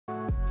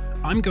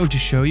I'm going to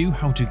show you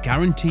how to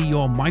guarantee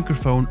your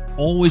microphone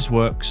always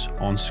works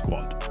on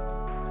Squad.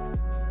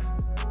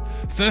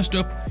 First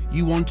up,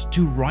 you want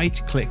to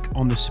right-click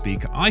on the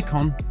speaker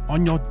icon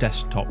on your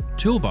desktop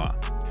toolbar.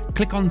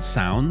 Click on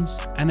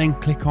Sounds and then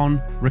click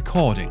on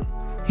Recording.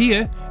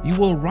 Here, you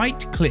will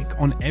right-click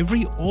on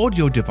every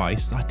audio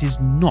device that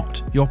is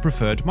not your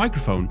preferred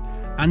microphone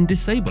and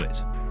disable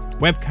it.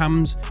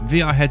 Webcams,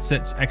 VR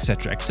headsets,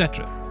 etc,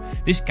 etc.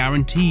 This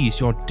guarantees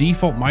your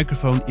default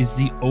microphone is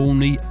the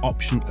only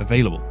option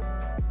available.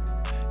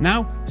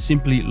 Now,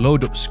 simply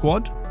load up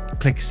Squad,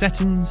 click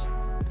Settings,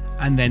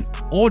 and then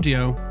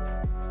Audio,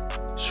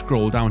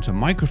 scroll down to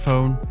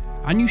Microphone,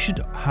 and you should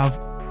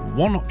have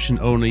one option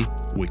only,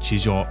 which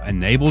is your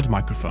enabled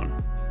microphone.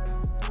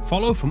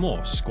 Follow for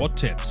more Squad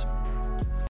tips.